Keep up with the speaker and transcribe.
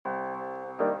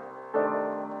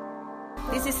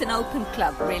This is an open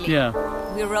club, really. Yeah.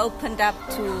 We're opened up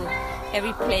to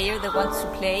every player that wants to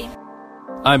play.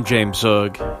 I'm James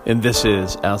Zug, and this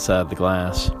is Outside the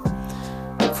Glass.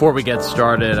 Before we get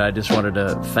started, I just wanted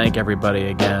to thank everybody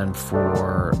again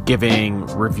for giving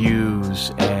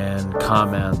reviews and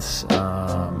comments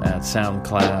at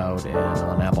SoundCloud and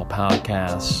on Apple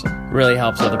Podcasts. It really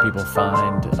helps other people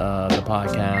find the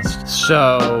podcast.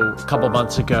 So a couple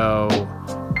months ago,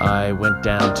 I went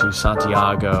down to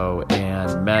Santiago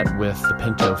and met with the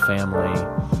Pinto family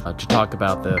to talk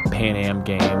about the Pan Am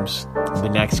Games. The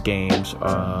next games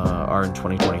are in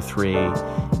 2023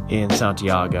 in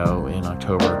Santiago in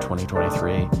October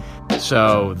 2023.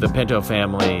 So the Pinto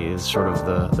family is sort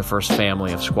of the first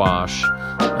family of squash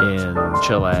in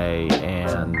Chile,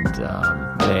 and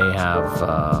they have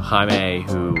Jaime,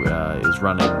 who is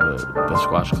running the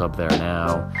squash club there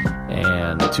now,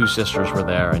 and the two sisters were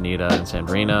there, Anita and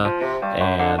Sandrina,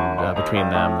 and between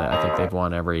them, I think they've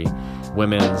won every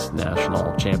women's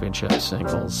national championship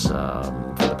singles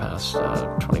for the past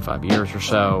 25 years or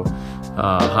so.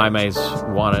 Jaime's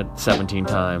won it 17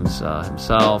 times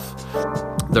himself.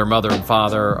 Their mother and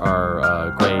father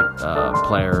are great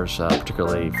players,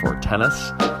 particularly for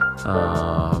tennis.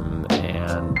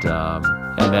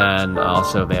 And then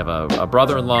also they have a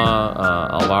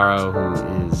brother-in-law, Alvaro,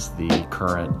 who is the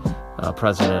current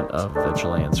president of the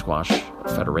Chilean Squash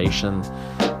Federation.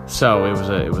 So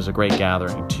it was a great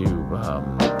gathering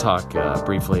to talk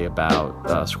briefly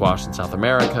about squash in South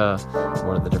America,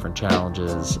 what are the different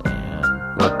challenges,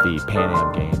 and what the Pan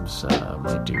Am Games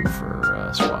might do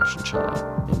for squash in Chile.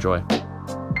 Enjoy.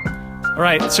 All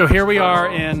right, so here we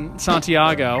are in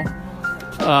Santiago.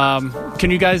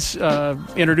 Can you guys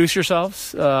introduce yourselves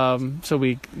so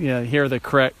we hear the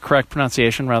correct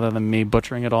pronunciation rather than me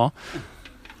butchering it all?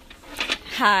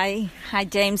 Hi,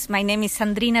 James. My name is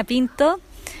Sandrina Pinto.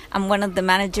 I'm one of the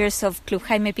managers of Club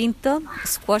Jaime Pinto, a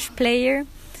squash player,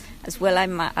 as well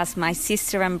as my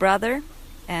sister and brother,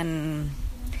 and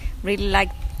really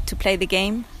like to play the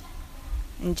game.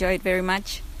 Enjoy it very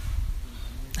much.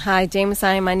 Hi, James.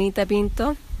 I'm Anita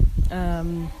Pinto.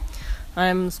 I'm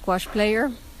a squash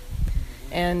player,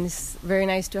 and it's very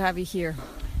nice to have you here.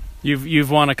 You've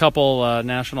won a couple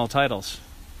national titles.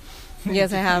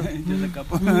 Yes, I have. Just a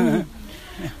couple.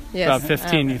 Yes, about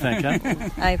 15, you think, huh?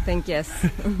 I think yes.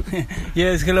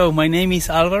 Yes, hello. My name is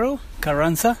Alvaro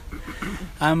Carranza.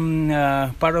 I'm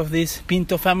part of this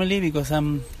Pinto family because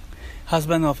I'm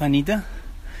husband of Anita,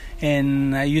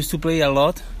 and I used to play a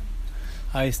lot.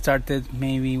 I started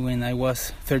maybe when I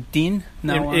was 13.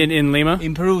 Now in Lima?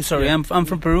 In Peru, sorry. Yeah. I'm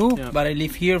from Peru, yeah. But I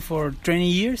live here for 20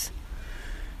 years.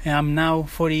 And I'm now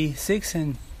 46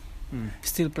 and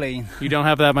still playing. You don't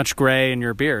have that much gray in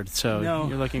your beard, so No,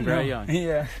 you're looking very young.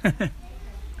 Yeah.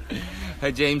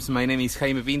 Hi James, my name is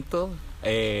Jaime Pinto.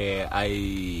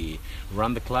 I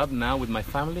run the club now with my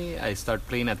family. I started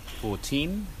playing at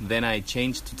 14, then I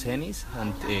changed to tennis,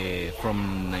 and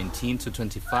from 19 to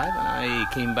 25, and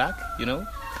I came back.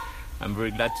 I'm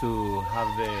very glad to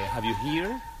have you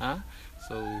here.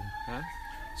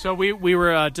 So we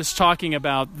were just talking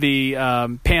about the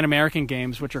Pan American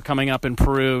Games, which are coming up in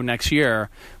Peru next year,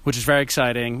 which is very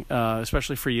exciting,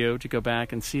 especially for you to go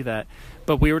back and see that.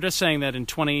 But we were just saying that in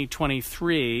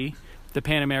 2023, the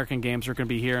Pan American Games are going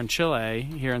to be here in Chile,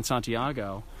 here in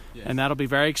Santiago, yes. And that'll be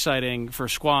very exciting for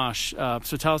squash.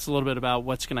 So tell us a little bit about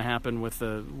what's going to happen with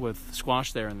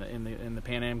squash there in the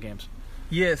Pan Am Games.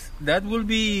 Yes, that will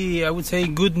be, I would say,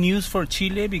 good news for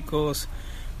Chile because,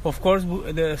 of course,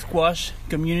 the squash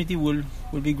community will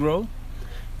be grow,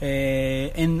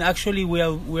 and actually we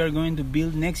are going to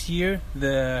build next year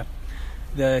the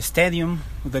stadium,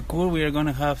 the court. We are going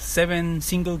to have 7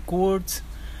 single courts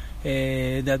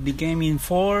that became in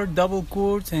 4 double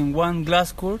courts and 1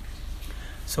 glass court.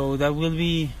 So that will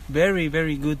be very,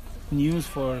 very good news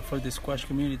for the squash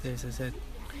community, as I said.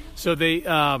 So they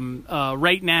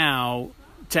right now,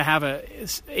 to have a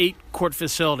 8-court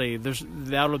facility,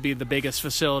 that'll be the biggest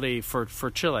facility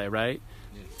for Chile, right?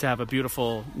 Yes. To have a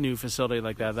beautiful new facility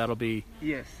like that'll be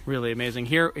really amazing.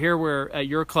 Here we're at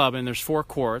your club, and there's 4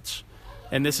 courts,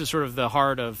 and this is sort of the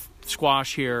heart of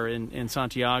squash here in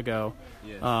Santiago.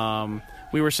 Yes.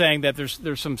 We were saying that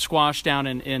there's some squash down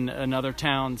in another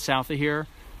town south of here.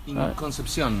 In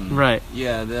Concepcion. Right.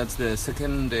 Yeah, that's the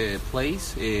second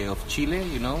place of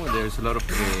Chile, There's a lot of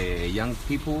young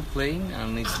people playing,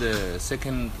 and it's the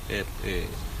second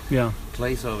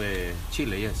place of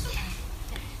Chile, yes.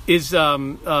 Is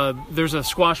there's a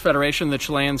squash federation, the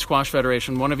Chilean Squash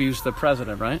Federation. One of you's the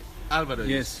president, right? Alvaro.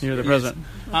 Yes. You're the president.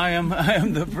 I am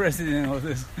the president of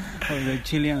the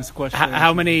Chilean Squash Federation.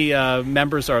 How many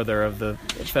members are there of the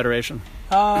federation?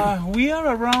 We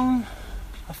are around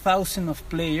 1,000 of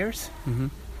players,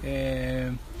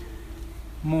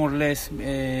 more or less.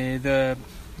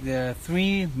 The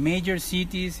three major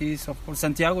cities is, of course,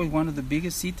 Santiago is one of the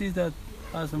biggest cities that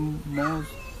has the most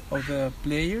of the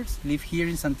players live here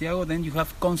in Santiago. Then you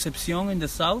have Concepción in the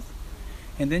south,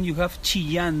 and then you have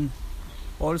Chillán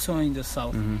also in the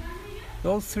south.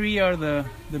 Those three are the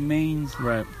main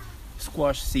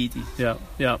squash cities. Yeah.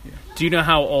 Do you know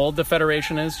how old the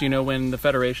federation is? Do you know when the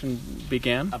federation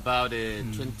began? About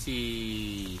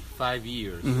 25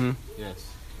 years. Yes.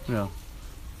 Yeah.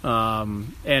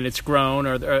 And it's grown,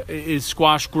 or is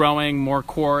squash growing? More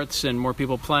courts and more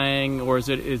people playing, or is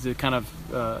it kind of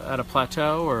at a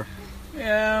plateau? Or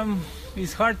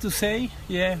it's hard to say,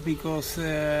 because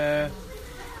in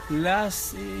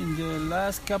the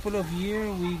last couple of years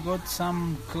we got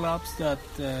some clubs that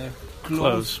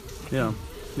closed. Yeah.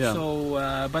 So,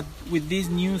 but with this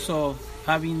news of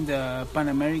having the Pan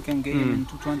American game in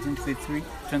 2023.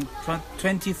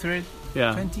 2023.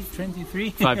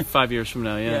 5 years from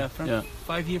now,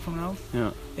 5 years from now.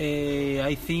 Yeah.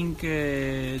 I think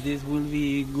this will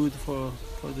be good for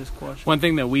the squash. One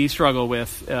thing that we struggle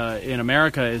with in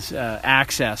America is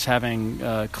access, having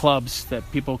clubs that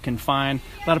people can find.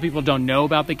 A lot of people don't know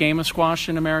about the game of squash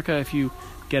in America. If you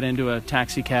get into a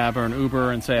taxi cab or an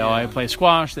Uber and say, "Oh, I play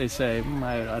squash," they say,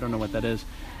 I don't know what that is.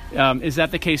 Is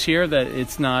that the case here? That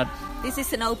it's not? This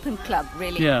is an open club,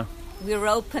 really. Yeah. We're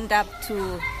opened up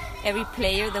to every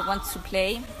player that wants to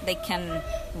play. They can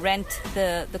rent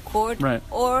the court,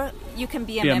 or you can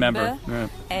be a member. Right.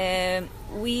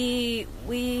 We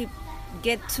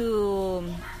get to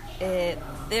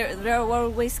there are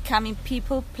always coming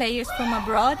players from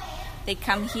abroad. They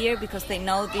come here because they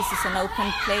know this is an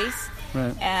open place,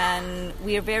 and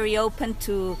we are very open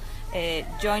to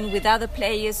join with other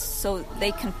players so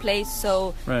they can play.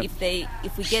 So if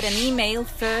we get an email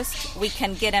first, we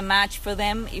can get a match for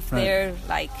them if they're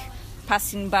like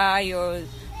passing by or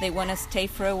they want to stay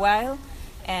for a while.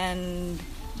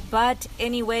 But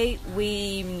anyway,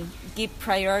 we give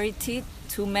priority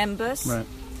to members,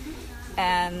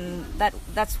 and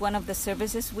that's one of the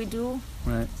services we do.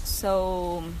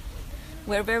 So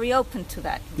we're very open to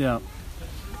that.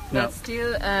 But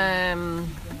still,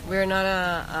 we're not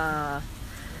a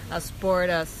sport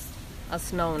as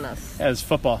known as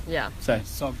football. Say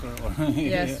soccer.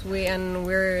 Yes,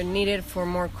 we're needed for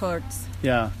more courts.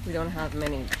 We don't have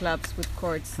many clubs with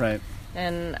courts.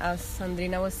 And as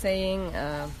Sandrina was saying,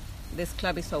 this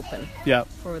club is open.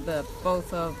 For the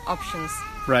both of options.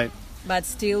 But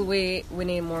still, we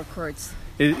need more courts.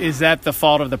 Is that the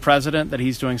fault of the president, that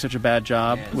he's doing such a bad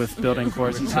job with building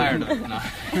courts? We're tired of it now.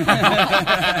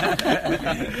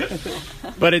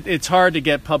 But it's hard to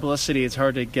get publicity. It's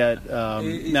hard to get...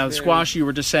 now, squash, you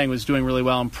were just saying, was doing really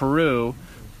well in Peru,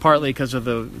 partly because of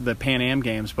the Pan Am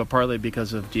Games, but partly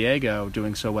because of Diego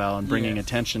doing so well and bringing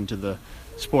attention to the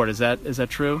sport. Is that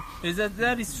true?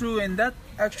 That is true, and that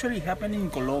actually happened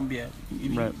in Colombia.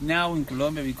 Now in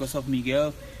Colombia, because of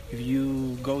Miguel, if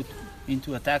you go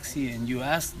into a taxi and you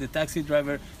ask the taxi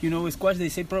driver, you know squash, they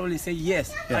probably say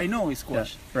yes, I know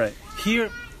squash.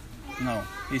 Here, no,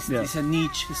 it's a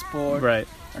niche sport.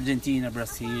 Argentina,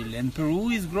 Brazil, and Peru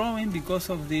is growing because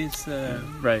of this.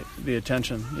 The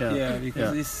attention.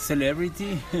 Because this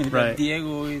celebrity, that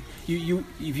Diego. If you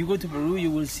go to Peru, you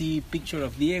will see picture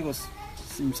of Diego's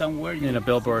somewhere in a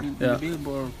billboard. A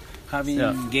billboard having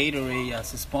Gatorade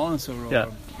as a sponsor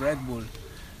or Red Bull.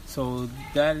 So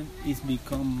that is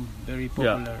become very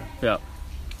popular.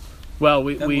 Well,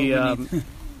 we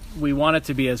want it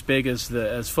to be as big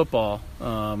as football,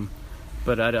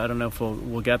 but I don't know if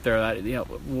we'll get there.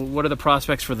 What are the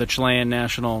prospects for the Chilean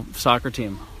national soccer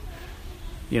team?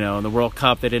 The World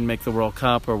Cup. They didn't make the World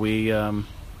Cup. Are we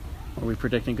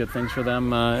predicting good things for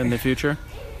them in the future?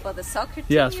 For the soccer team?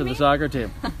 Yes, for the soccer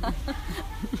team.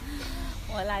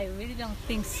 Well, I really don't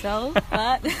think so,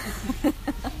 but.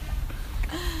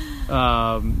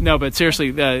 No, but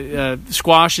seriously,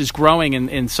 squash is growing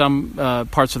in some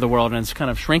parts of the world, and it's kind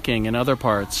of shrinking in other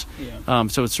parts.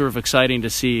 So it's sort of exciting to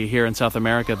see here in South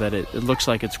America that it looks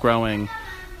like it's growing.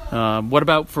 What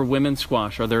about for women's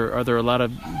squash? Are there a lot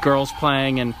of girls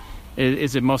playing, and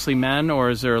is it mostly men, or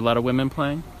is there a lot of women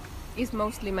playing? It's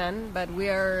mostly men, but we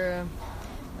are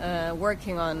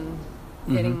working on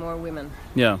getting more women.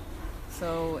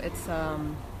 So it's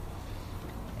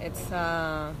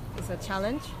a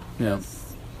challenge.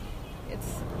 It's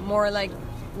more like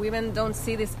women don't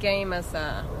see this game as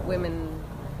a women,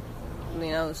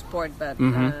 sport, but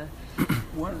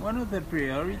one of the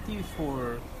priority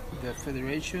for the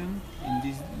federation in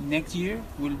this next year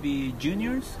will be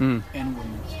juniors and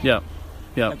women. Yeah.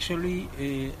 Actually,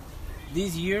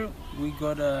 this year we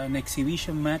got an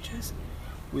exhibition matches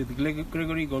with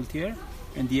Gregory Gaultier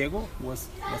and Diego was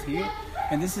here,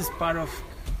 and this is part of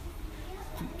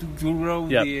to grow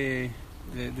the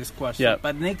squash.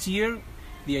 But next year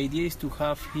the idea is to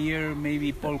have here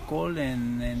maybe Paul Cole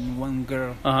and one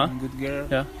girl, one good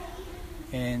girl,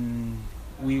 and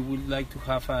we would like to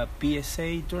have a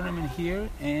PSA tournament here,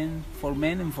 and for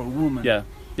men and for women.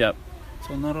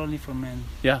 So not only for men.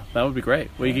 Yeah, that would be great.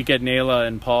 Well, you could get Nayla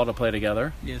and Paul to play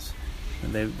together. Yes.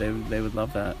 And they would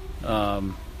love that.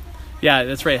 Yeah,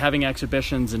 that's right. Having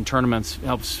exhibitions and tournaments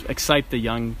helps excite the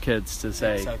young kids to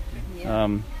say,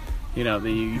 exactly.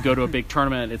 You go to a big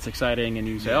tournament, it's exciting, and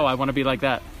you say, "Oh, I want to be like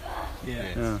that."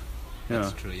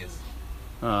 That's true. Yes.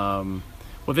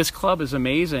 Well, this club is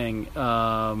amazing.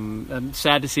 I'm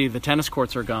sad to see the tennis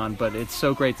courts are gone, but it's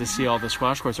so great to see all the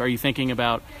squash courts. Are you thinking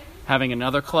about having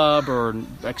another club or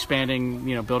expanding,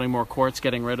 building more courts,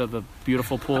 getting rid of the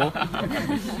beautiful pool?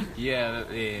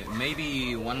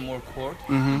 Maybe one more court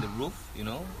on the roof,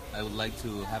 I would like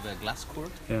to have a glass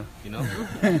court, at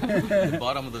the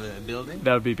bottom of the building.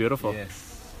 That would be beautiful.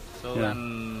 Yes. So,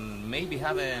 and maybe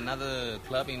have another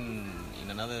club in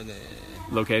another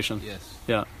location. Yes.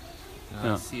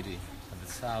 City, at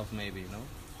the south maybe,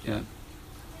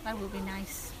 That would be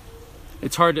nice.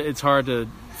 It's hard to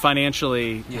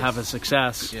financially have a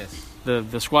success. Yes.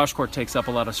 The squash court takes up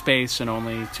a lot of space, and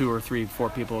only 2 or 3, 4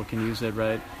 people can use it,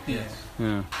 right? Yes.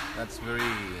 Yeah. That's very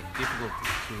difficult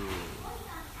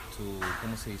to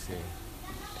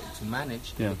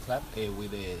manage the club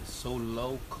with a so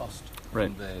low cost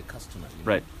from the customer.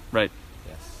 Right. Yes.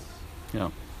 Yeah.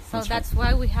 So that's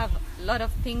why we have a lot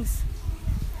of things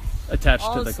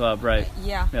attached to the club, right?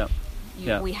 We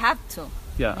have to.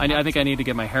 Yeah, I think I need to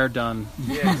get my hair done.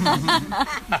 Yes.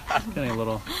 Getting a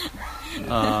little...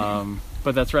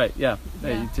 but that's right,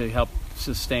 to help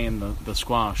sustain the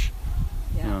squash.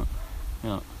 Yeah.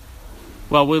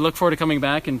 Well, we look forward to coming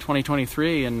back in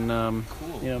 2023, and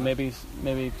cool. Maybe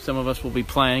some of us will be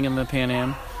playing in the Pan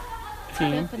Am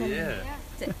team.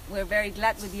 We're very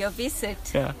glad with your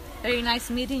visit. Yeah. Very nice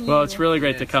meeting you. Well, it's really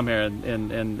great to come here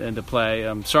and to play.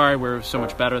 I'm sorry we're so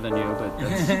much better than you, but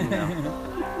that's,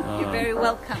 you're very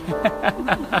welcome.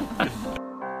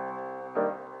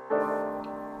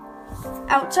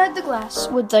 Outside the Glass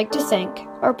would like to thank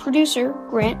our producer,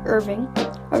 Grant Irving,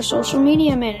 our social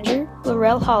media manager,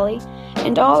 Laurel Holly,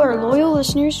 and all our loyal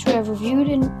listeners who have reviewed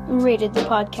and rated the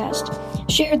podcast,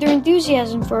 shared their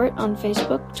enthusiasm for it on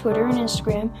Facebook, Twitter, and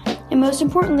Instagram, and most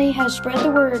importantly, has spread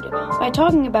the word by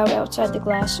talking about Outside the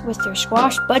Glass with their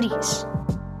squash buddies.